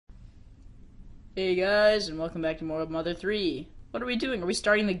Hey guys, and welcome back to more of Mother 3. What are we doing? Are we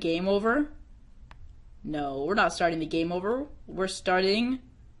starting the game over? No, we're not starting the game over. We're starting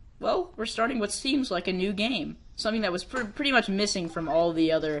what seems like a new game. Something that was pretty much missing from all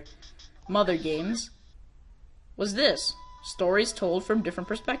the other Mother games was this. Stories told from different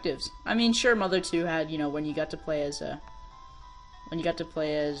perspectives. I mean, sure, Mother 2 had, when you got to play as,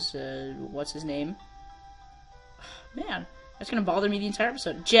 what's his name? Man, that's gonna bother me the entire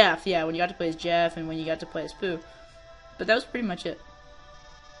episode. Jeff, yeah, when you got to play as Jeff and when you got to play as Pooh. But that was pretty much it.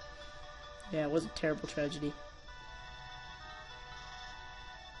 Yeah, it was a terrible tragedy.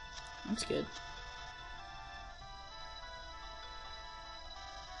 That's good.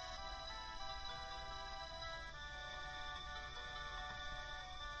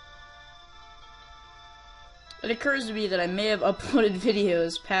 It occurs to me that I may have uploaded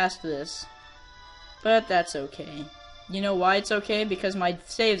videos past this, but that's okay. You know why it's okay? Because my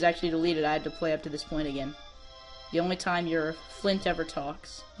save's actually deleted. I had to play up to this point again. The only time your Flint ever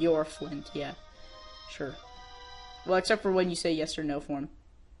talks. Your Flint, yeah. Sure. Well, except for when you say yes or no form.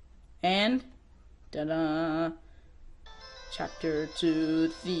 And, ta-da! Chapter 2,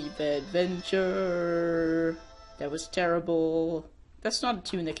 Thief Adventure. That was terrible. That's not a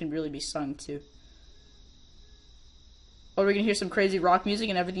tune that can really be sung to. Oh, we're gonna hear some crazy rock music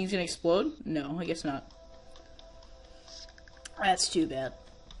and everything's gonna explode? No, I guess not. That's too bad.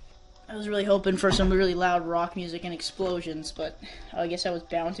 I was really hoping for some really loud rock music and explosions, but I guess I was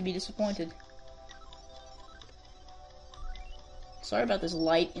bound to be disappointed. Sorry about this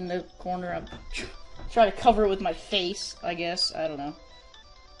light in the corner. I'm trying to cover it with my face, I guess. I don't know.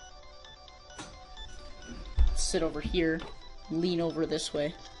 Sit over here. Lean over this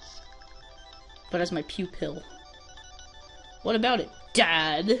way. But as my pupil. What about it,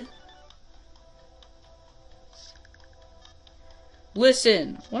 Dad?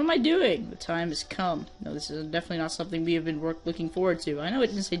 Listen, what am I doing? The time has come. No, this is definitely not something we have been looking forward to. I know it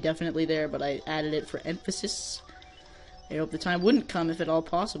didn't say definitely there, but I added it for emphasis. I hope the time wouldn't come if at all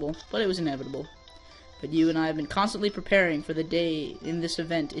possible, but it was inevitable. But you and I have been constantly preparing for the day in this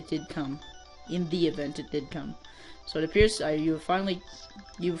event it did come. In the event it did come. So it appears you finally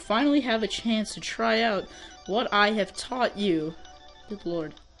have a chance to try out what I have taught you. Good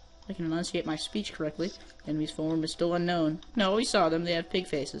Lord. I can enunciate my speech correctly. Enemy's form is still unknown. No, we saw them. They have pig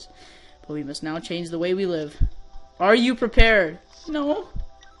faces. But we must now change the way we live. Are you prepared? No.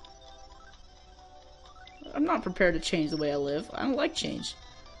 I'm not prepared to change the way I live. I don't like change.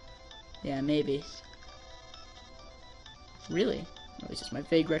 Yeah, maybe. Really? At least it's my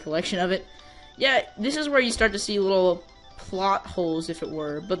vague recollection of it. Yeah, this is where you start to see little plot holes, if it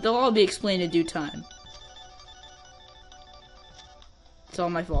were. But they'll all be explained in due time. It's all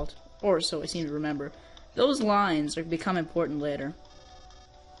my fault. Or so I seem to remember. Those lines are become important later.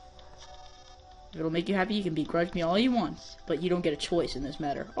 If it'll make you happy, you can begrudge me all you want. But you don't get a choice in this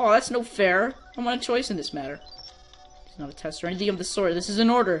matter. Oh, that's no fair. I want a choice in this matter. It's not a test or anything of the sort. This is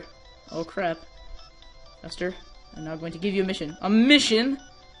an order. Oh, crap. Esther, I'm now going to give you a mission. A mission?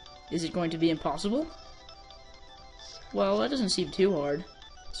 Is it going to be impossible? Well, that doesn't seem too hard.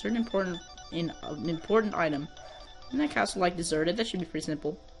 A certain important item. Isn't that castle like deserted? That should be pretty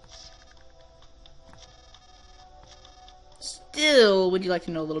simple. Still, would you like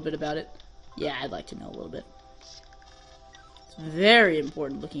to know a little bit about it? Yeah, I'd like to know a little bit. It's very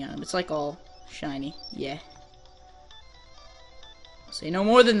important looking at him. It's like all shiny. Yeah. I'll say no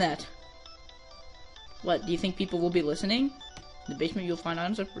more than that. What, do you think people will be listening? In the basement you'll find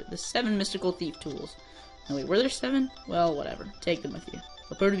items of the 7 mystical thief tools. No, wait, were there 7? Well, whatever. Take them with you.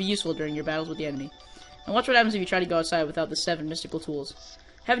 They'll prove to be useful during your battles with the enemy. And watch what happens if you try to go outside without the 7 mystical tools.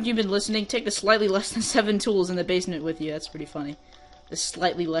 Haven't you been listening? Take the slightly less than 7 tools in the basement with you. That's pretty funny. The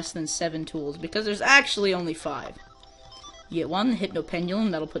slightly less than 7 tools, because there's actually only 5. You get 1, the Hypno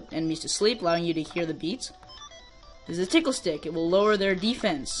Pendulum. That'll put enemies to sleep, allowing you to hear the beats. There's the Tickle Stick. It will lower their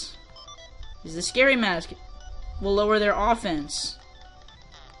defense. There's the Scary Mask. It will lower their offense.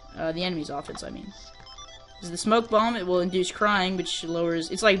 The enemy's offense, I mean. There's the Smoke Bomb. It will induce crying, which lowers...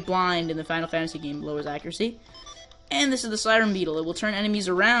 It's like blind in the Final Fantasy game. Lowers accuracy. And this is the Siren Beetle. It will turn enemies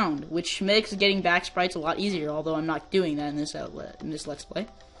around, which makes getting back sprites a lot easier, although I'm not doing that in this Let's Play.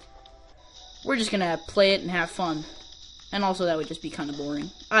 We're just gonna play it and have fun. And also, that would just be kind of boring.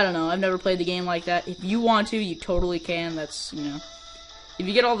 I don't know. I've never played the game like that. If you want to, you totally can. That's, If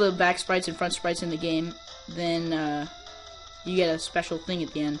you get all the back sprites and front sprites in the game, then, you get a special thing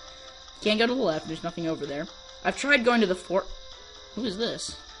at the end. You can't go to the left. There's nothing over there. I've tried going to the fort... Who is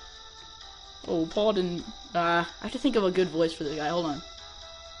this? Oh, Paul didn't... I have to think of a good voice for the guy. Hold on.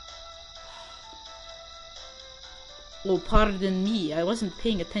 Oh, pardon me, I wasn't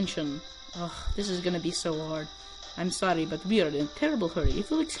paying attention. Ugh, this is gonna be so hard. I'm sorry, but we are in a terrible hurry.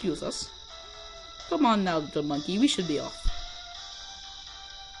 If you'll excuse us. Come on now, little monkey, we should be off.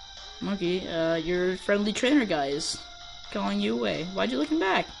 Monkey, your friendly trainer guy is calling you away. Why'd you look him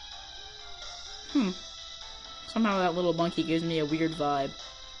back? Somehow that little monkey gives me a weird vibe.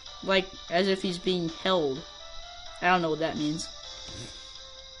 Like, as if he's being held. I don't know what that means.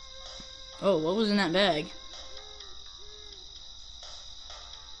 Oh, what was in that bag?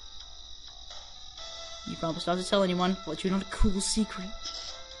 You promised not to tell anyone, but you know a cool secret.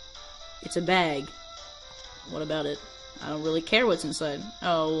 It's a bag. What about it? I don't really care what's inside.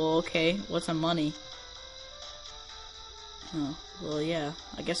 Oh, well, okay. What's some money? Oh, well, yeah.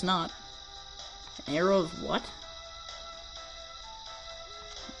 I guess not. An arrow of what?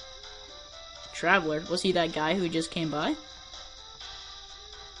 Traveler. Was he that guy who just came by?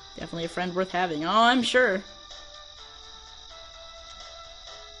 Definitely a friend worth having. Oh, I'm sure.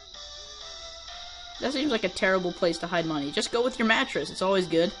 That seems like a terrible place to hide money. Just go with your mattress. It's always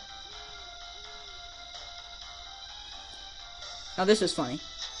good. Now this is funny.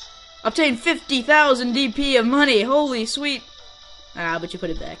 Obtain 50,000 DP of money. Holy sweet. Ah, but you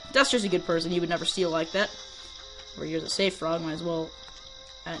put it back. Duster's a good person. He would never steal like that. Or you're the safe frog. Might as well.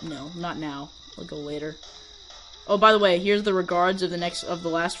 No, not now. I'll go later. Oh, by the way, here's the regards of the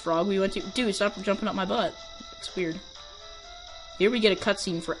last frog we went to. Dude, stop jumping up my butt. It's weird. Here we get a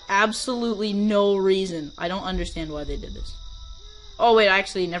cutscene for absolutely no reason. I don't understand why they did this. Oh, wait,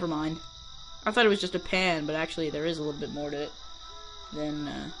 actually, never mind. I thought it was just a pan, but actually there is a little bit more to it than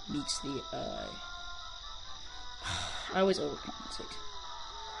meets the eye. I always overcompensate.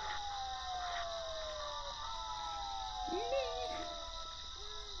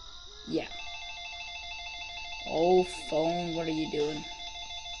 Yeah. Oh, phone, what are you doing?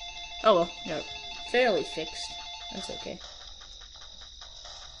 Oh, well, got it fairly fixed. That's okay.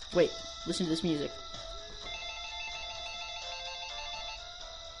 Wait, listen to this music.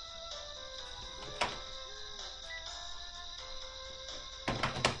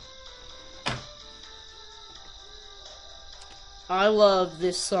 I love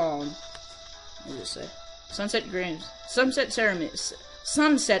this song. What does it say? Sunset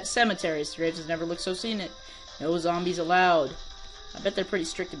Cemeteries. Graves has never looked so scenic. No zombies allowed. I bet they're pretty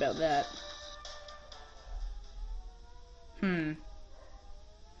strict about that. Kind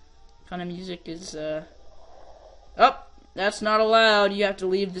of music is, Oh! That's not allowed. You have to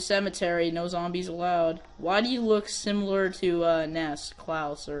leave the cemetery. No zombies allowed. Why do you look similar to, Ness,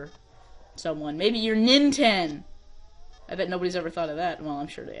 Klaus, or someone? Maybe you're Ninten! I bet nobody's ever thought of that. Well, I'm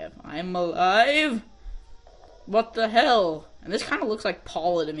sure they have. I'm alive! What the hell? And this kind of looks like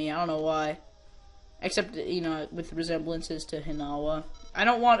Paula to me. I don't know why. Except, you know, with resemblances to Hinawa. I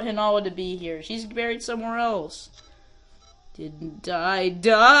don't want Hinawa to be here. She's buried somewhere else. Didn't I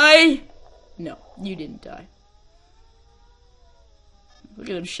die? No, you didn't die. Look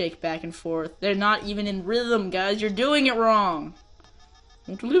at them shake back and forth. They're not even in rhythm, guys. You're doing it wrong.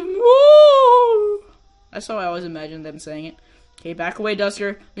 Want to live more? That's how I always imagined them saying it. Okay, back away,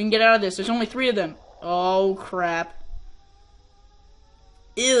 Duster. We can get out of this. There's only 3 of them. Oh, crap.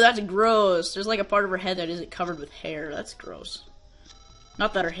 Ew, that's gross. There's like a part of her head that isn't covered with hair. That's gross.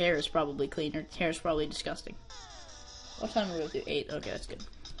 Not that her hair is probably clean. Her hair is probably disgusting. What time are we going to do? 8. Okay, that's good.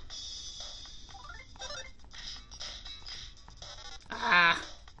 Ah.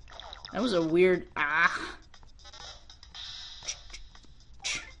 That was a weird... Ah.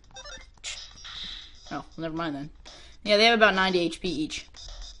 Oh, well, never mind then. Yeah, they have about 90 HP each.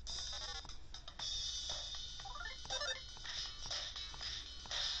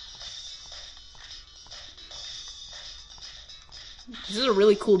 This is a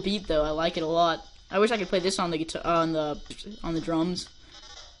really cool beat, though. I like it a lot. I wish I could play this on the guitar, on the drums.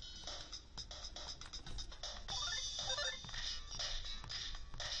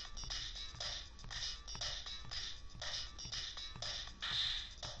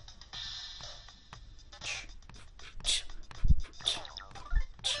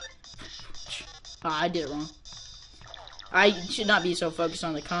 I did it wrong. I should not be so focused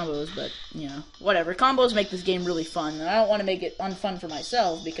on the combos, but, you know, whatever. Combos make this game really fun, and I don't want to make it unfun for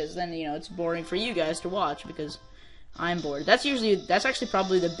myself, because then, you know, it's boring for you guys to watch, because I'm bored. That's actually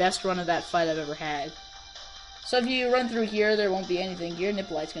probably the best run of that fight I've ever had. So if you run through here, there won't be anything here.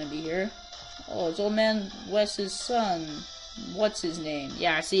 Nippolite's gonna be here. Oh, it's old man Wes's son. What's his name?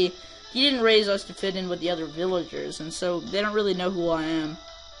 Yeah, see, he didn't raise us to fit in with the other villagers, and so they don't really know who I am.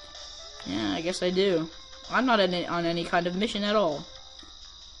 Yeah, I guess I do. I'm not on any kind of mission at all.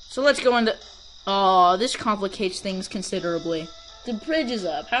 So let's go into... Oh, this complicates things considerably. The bridge is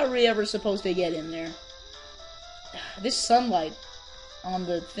up. How are we ever supposed to get in there? this sunlight on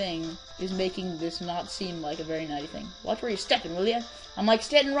the thing is making this not seem like a very nice thing. Watch where you're stepping, will ya? I'm like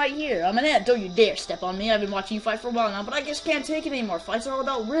standing right here. I'm an ant. Don't you dare step on me. I've been watching you fight for a while now, but I just can't take it anymore. Fight's all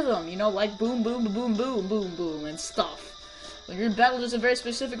about rhythm, you know, like boom, boom, boom, boom, boom, boom, and stuff. When you're in battle, there's a very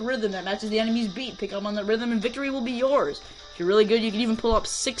specific rhythm that matches the enemy's beat. Pick up on that rhythm, and victory will be yours. If you're really good, you can even pull up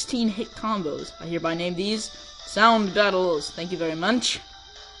 16 hit combos. I hereby name these sound battles. Thank you very much.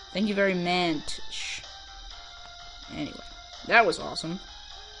 Thank you very much. Anyway, that was awesome.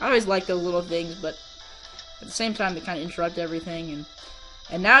 I always like those little things, but at the same time, they kind of interrupt everything.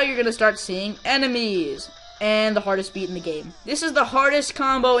 And now you're going to start seeing enemies and the hardest beat in the game. This is the hardest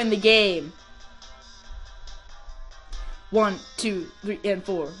combo in the game. 1, 2, 3, and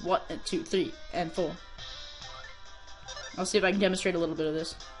 4. 1, 2, 3, and 4. I'll see if I can demonstrate a little bit of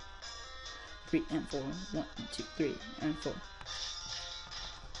this. 3 and 4. 1, 2, 3, and 4.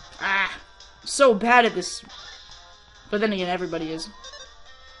 Ah! I'm so bad at this. But then again, everybody is.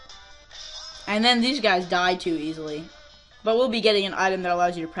 And then these guys die too easily. But we'll be getting an item that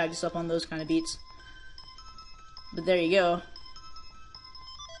allows you to practice up on those kind of beats. But there you go.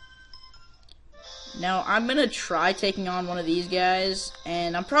 Now, I'm gonna try taking on one of these guys,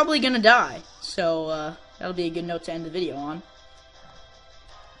 and I'm probably gonna die. So, that'll be a good note to end the video on.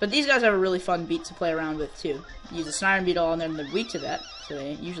 But these guys have a really fun beat to play around with, too. You use a siren beetle, and they're weak to that, so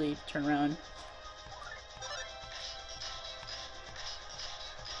they usually turn around.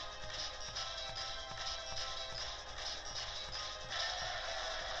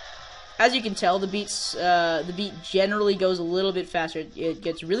 As you can tell, the beat generally goes a little bit faster. It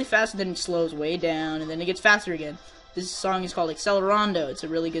gets really fast, and then it slows way down, and then it gets faster again. This song is called Accelerando. It's a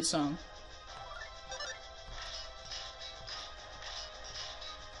really good song.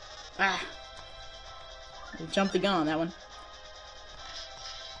 Ah! I jumped the gun on that one.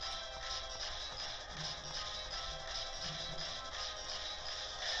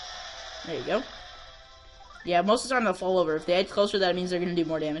 There you go. Yeah, most of the time they'll fall over. If they edge closer, that means they're going to do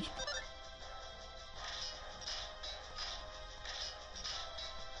more damage.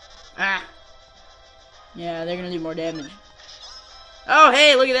 Ah! Yeah, they're gonna do more damage. Oh,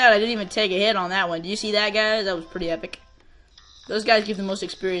 hey, look at that. I didn't even take a hit on that one. Did you see that, guys? That was pretty epic. Those guys give the most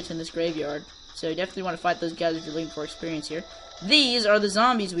experience in this graveyard. So you definitely want to fight those guys if you're looking for experience here. These are the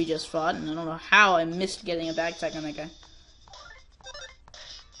zombies we just fought, and I don't know how I missed getting a back attack on that guy.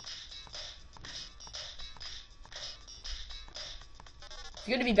 It's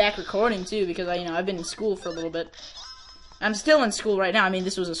good to be back recording, too, because I've been in school for a little bit. I'm still in school right now. I mean,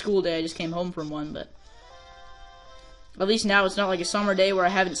 this was a school day. I just came home from one, but at least now it's not like a summer day where I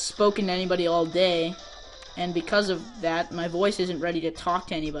haven't spoken to anybody all day, and because of that, my voice isn't ready to talk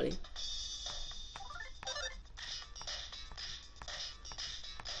to anybody.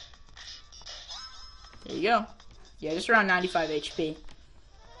 There you go. Yeah, just around 95 HP.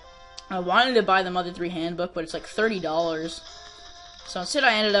 I wanted to buy the Mother 3 handbook, but it's like $30. So instead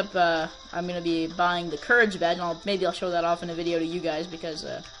I ended up, I'm going to be buying the Courage badge, and maybe I'll show that off in a video to you guys, because,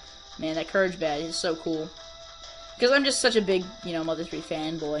 man, that Courage badge is so cool. Because I'm just such a big, Mother 3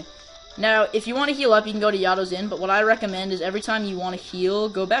 fanboy. Now, if you want to heal up, you can go to Yato's Inn, but what I recommend is every time you want to heal,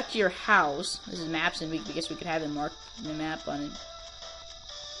 go back to your house. This is maps, and I guess we could have it marked in the map on it.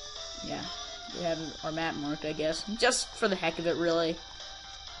 Yeah, we have our map marked, I guess. Just for the heck of it, really.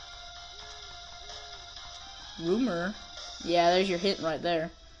 Rumor. Yeah, there's your hint right there.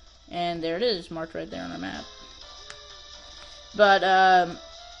 And there it is, marked right there on our map. But,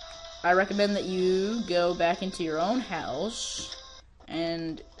 I recommend that you go back into your own house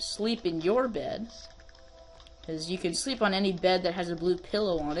and sleep in your bed. Because you can sleep on any bed that has a blue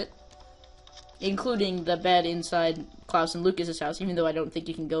pillow on it. Including the bed inside Klaus and Lucas's house, even though I don't think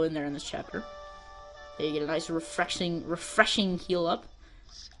you can go in there in this chapter. There you get a nice refreshing heal up.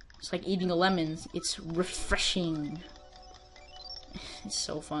 It's like eating a lemon. It's refreshing. It's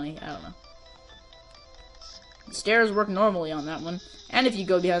so funny. I don't know. The stairs work normally on that one. And if you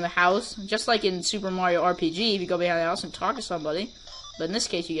go behind the house, just like in Super Mario RPG, if you go behind the house and talk to somebody, but in this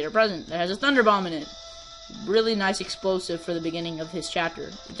case you get a present that has a thunder bomb in it. Really nice explosive for the beginning of his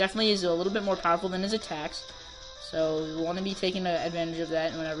chapter. It definitely is a little bit more powerful than his attacks, so you want to be taking advantage of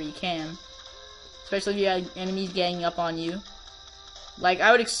that whenever you can. Especially if you have enemies ganging up on you. Like,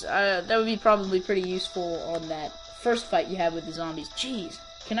 that would be probably pretty useful on that first fight you have with the zombies. Jeez,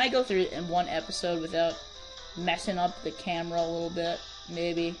 can I go through it in one episode without messing up the camera a little bit?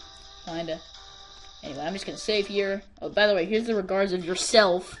 Maybe. Kinda. Anyway, I'm just gonna save here. Oh, by the way, here's the regards of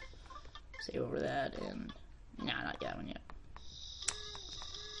yourself. Save over that, and... Nah, not that one yet.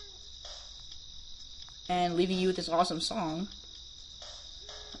 And leaving you with this awesome song.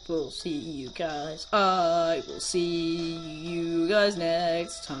 will see you guys. I will see you guys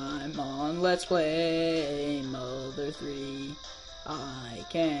next time on Let's Play Mother 3. I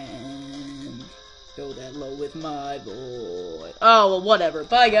can't go that low with my voice. Oh, well, whatever.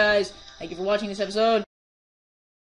 Bye, guys. Thank you for watching this episode.